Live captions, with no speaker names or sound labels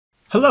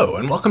Hello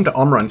and welcome to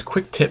Omron's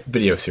Quick Tip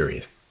video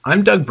series.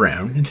 I'm Doug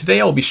Brown and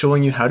today I'll be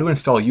showing you how to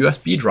install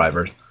USB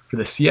drivers for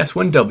the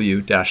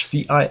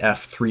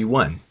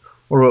CS1W-CIF31,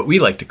 or what we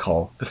like to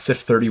call the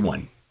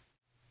CIF31.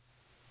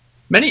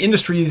 Many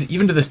industries,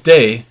 even to this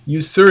day,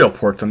 use serial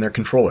ports on their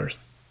controllers.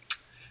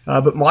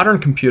 But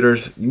modern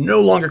computers no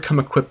longer come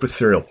equipped with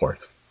serial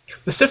ports.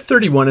 The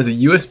CIF31 is a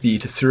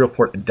USB to serial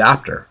port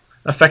adapter,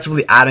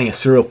 effectively adding a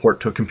serial port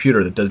to a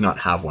computer that does not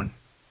have one.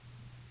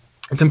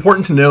 It's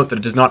important to note that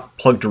it does not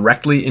plug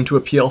directly into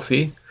a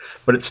PLC,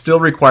 but it still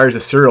requires a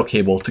serial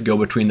cable to go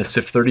between the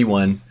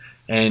CIF31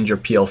 and your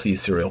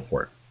PLC's serial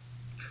port.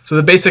 So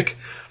the basic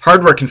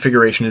hardware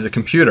configuration is a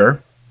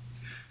computer,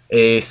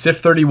 a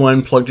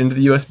CIF31 plugged into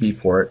the USB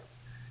port,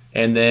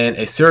 and then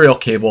a serial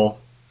cable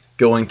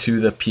going to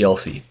the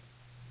PLC.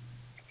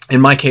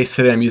 In my case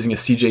today I'm using a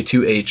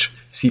CJ2H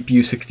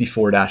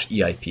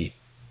CPU64-EIP.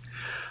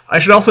 I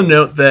should also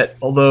note that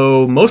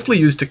although mostly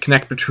used to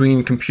connect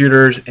between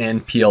computers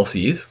and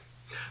PLCs,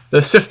 the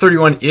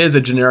CIF31 is a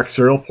generic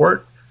serial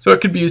port, so it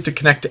could be used to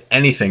connect to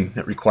anything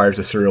that requires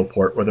a serial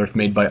port, whether it's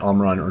made by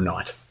Omron or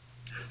not.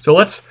 So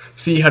let's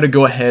see how to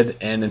go ahead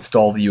and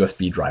install the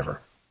USB driver.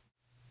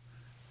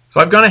 So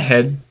I've gone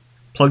ahead,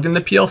 plugged in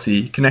the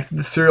PLC, connected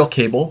the serial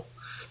cable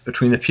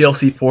between the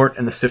PLC port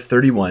and the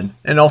CIF31,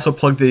 and also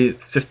plugged the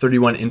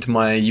CIF31 into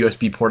my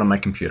USB port on my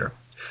computer.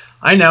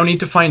 I now need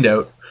to find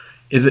out,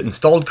 is it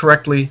installed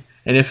correctly,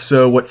 and if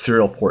so, what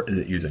serial port is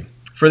it using?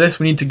 For this,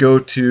 we need to go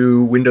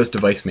to Windows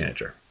Device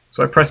Manager.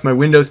 So I press my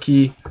Windows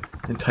key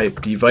and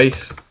type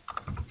Device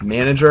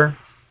Manager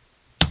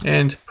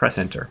and press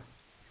Enter.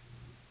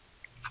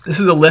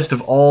 This is a list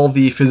of all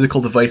the physical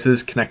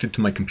devices connected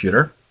to my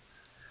computer.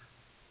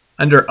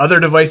 Under Other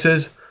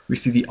Devices, we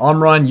see the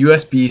Omron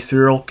USB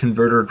Serial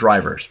Converter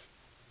Drivers.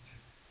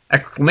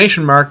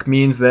 Exclamation mark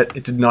means that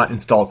it did not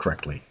install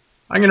correctly.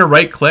 I'm going to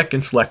right-click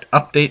and select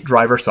Update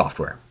Driver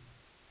Software.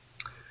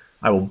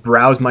 I will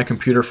browse my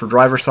computer for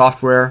driver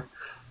software.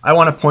 I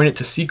want to point it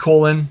to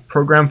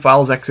C:program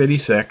files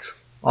x86,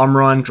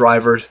 Omron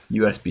drivers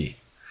USB.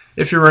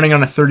 If you're running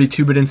on a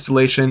 32-bit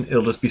installation,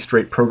 it'll just be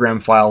straight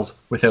program files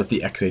without the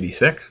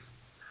x86.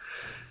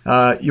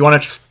 You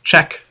want to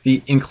check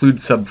the include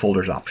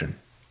subfolders option.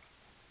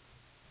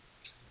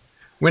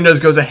 Windows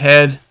goes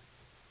ahead,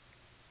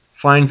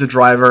 finds the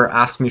driver,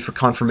 asks me for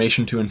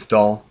confirmation to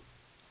install,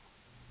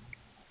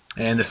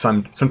 and this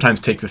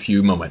sometimes takes a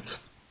few moments.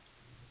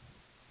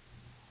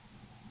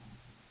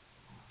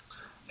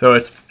 So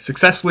it's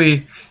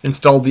successfully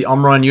installed the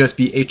Omron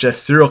USB HS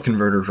serial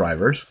converter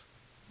drivers.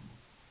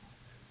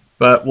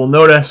 But we'll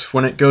notice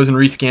when it goes and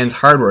rescans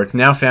hardware, it's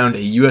now found a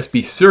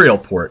USB serial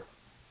port,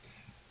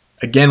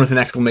 again with an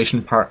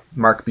exclamation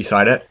mark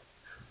beside it.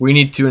 We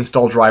need to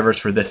install drivers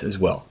for this as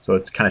well. So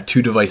it's kind of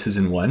two devices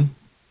in one.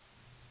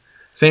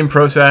 Same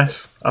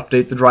process,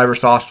 update the driver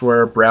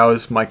software,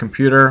 browse my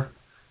computer,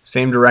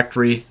 same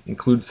directory,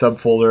 include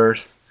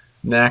subfolders,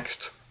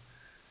 next,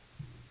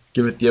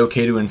 give it the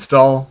OK to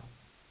install.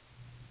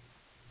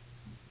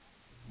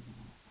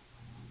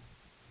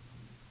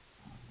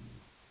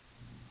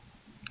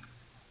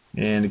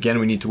 And again,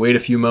 we need to wait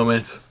a few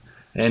moments,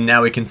 and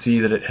now we can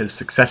see that it has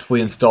successfully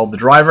installed the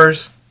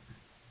drivers.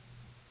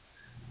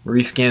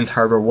 Rescans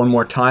hardware one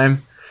more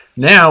time.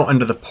 Now,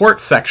 under the port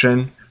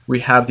section,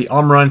 we have the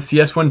Omron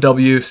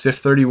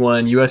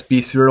CS1W-CIF31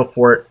 USB serial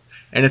port,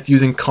 and it's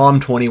using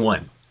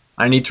COM21.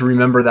 I need to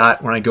remember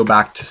that when I go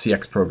back to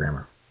CX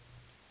Programmer.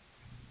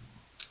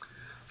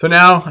 So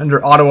now,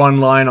 under Auto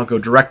Online, I'll go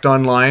Direct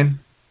Online.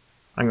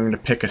 I'm going to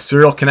pick a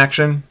serial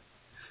connection.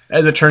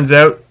 As it turns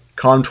out,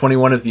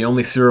 COM21 is the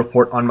only serial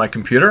port on my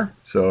computer,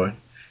 so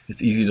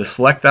it's easy to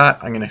select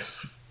that. I'm going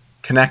to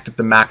connect at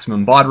the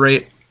maximum baud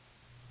rate.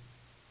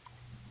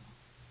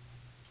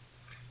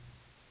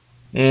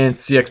 And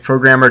CX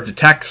Programmer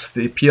detects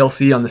the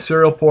PLC on the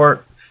serial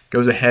port,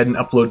 goes ahead and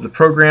uploads the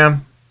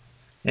program,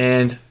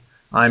 and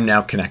I'm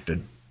now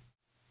connected.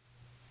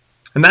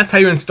 And that's how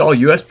you install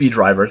USB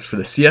drivers for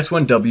the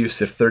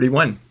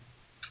CS1W-CIF31.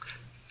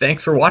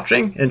 Thanks for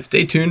watching, and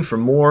stay tuned for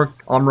more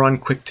Omron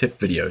Quick Tip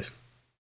videos.